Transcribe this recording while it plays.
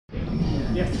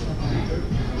Yes.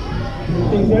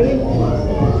 Things ready?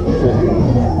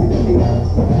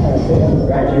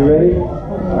 Grant, you ready?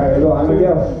 Alright, go. I'm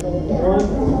Miguel.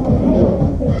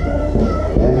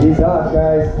 And he's off,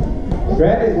 guys.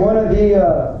 Grant is one of the,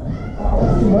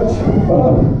 too much.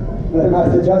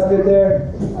 I adjusted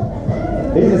there.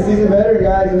 He's a seasoned veteran,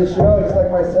 guys, in the show, just like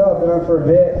myself. Been on for a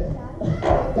bit.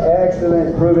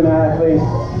 Excellent, proven athlete.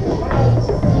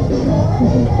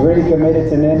 Really committed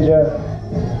to Ninja.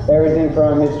 Everything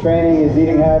from his training, his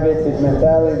eating habits, his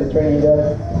mentality, the training he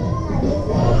does,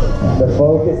 the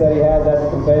focus that he has as a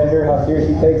competitor, how serious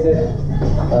he takes it.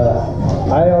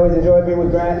 I always enjoy being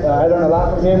with Grant. I learn a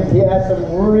lot from him. He asks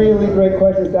some really great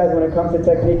questions, guys, when it comes to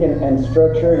technique and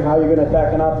structure and how you're going to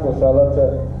attack an obstacle. So I love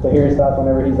to hear his thoughts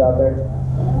whenever he's out there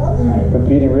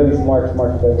competing. Really smart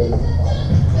competitor.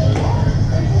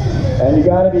 And you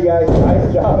got to be, guys,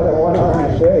 nice job of that one arm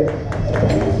in shade.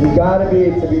 You got to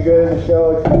be good in the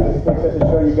show, to stick with the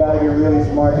show. You got to be really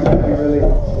smart. You got to be really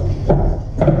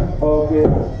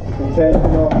focused,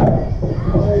 intentional.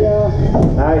 There you go.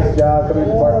 Nice job coming to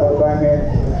the park all the time here.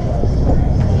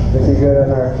 Looking good on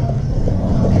our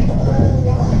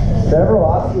several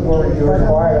obstacles were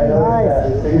required. I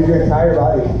noticed that. So use your entire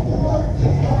body.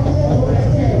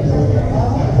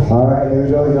 All right, here we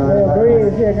go.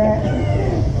 Breathe here, Grant.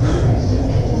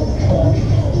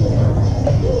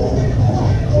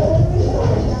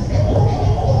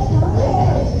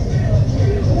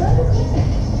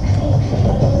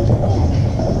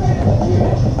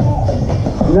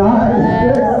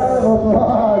 Nice!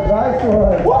 Nice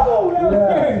one! Whoa, that was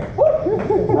Yeah.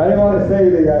 good! I didn't want to say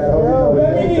anything, guys. I hope you know Me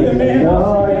neither, man. No,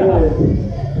 I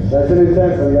didn't. That's an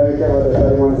intense one. You gotta be careful with this. I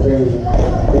didn't want to say anything.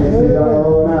 He's on the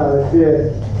roll now. Let's see it.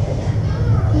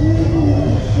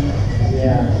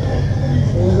 Yeah.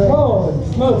 Holy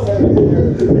smokes, that was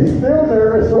nervous. He's still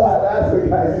nervous. Right? That's the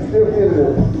guy. He's still feeling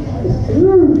it.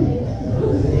 Woo.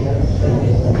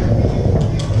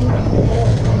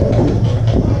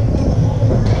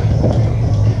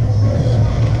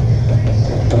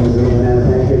 Banana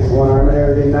pancakes, one arm and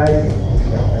everything nice.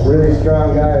 Really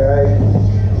strong guy, right?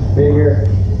 Bigger.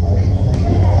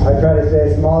 I try to stay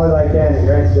as small as I can, and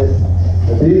Grant's just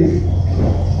a beast.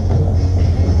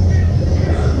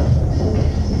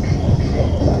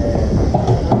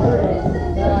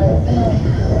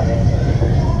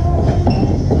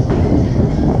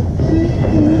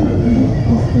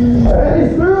 And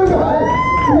he's through, guys!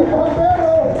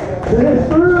 It is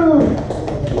through!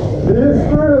 It is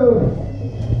through!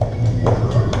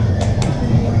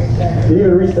 He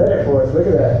even reset it for us. Look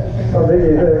at that. How big is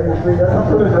it? That's not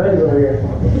for the brains over here.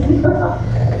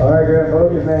 Alright, Grant,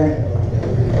 focus, man.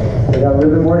 We got a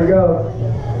little bit more to go.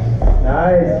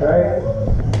 Nice, right?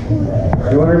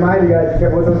 I want to remind you guys, be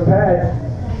careful with those pads.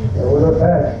 Careful with those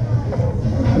pads.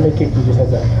 How many kicks you just had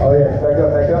that? Oh yeah, back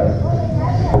up, back up.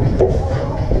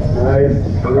 Nice.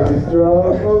 Really strong.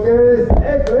 Focus.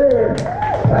 And clear.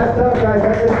 That's tough, guys.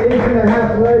 That's an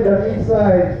 1.5 legs on each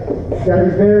side. It's got to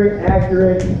be very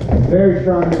accurate, very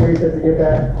strong degree to get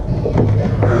that.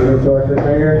 Really torque the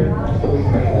finger.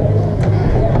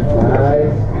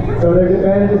 Nice. So there's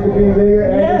advantages to being bigger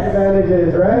and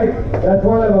disadvantages, right? That's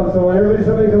one of them. So whenever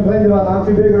somebody complains about I'm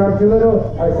too big or I'm too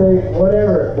little, I say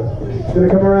whatever. It's going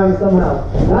to come around somehow.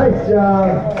 Nice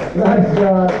job. Nice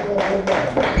job.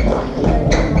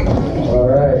 All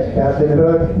right, Captain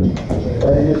Hook. And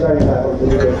then just starting that one.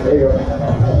 There you go.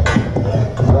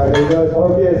 All right, here we go.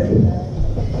 Focus.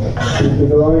 Keep it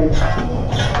going.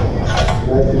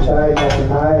 Nice and tight, nice and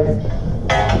high.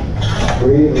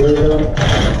 Breathe, rhythm.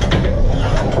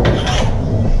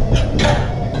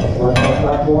 Watch the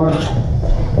platform.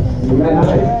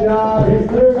 Nice job. He's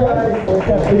through, guys.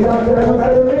 He's on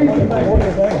 7-letter lead.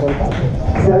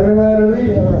 7-letter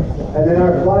lead. And then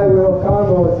our flywheel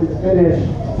combo to finish.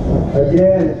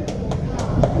 Again,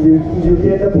 you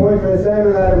get the point for the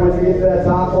 7-letter once you get to that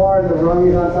top bar and the rung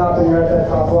is on top and you're at that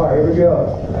top bar. Here we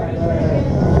go.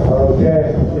 Okay.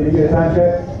 Did you get a time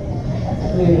check?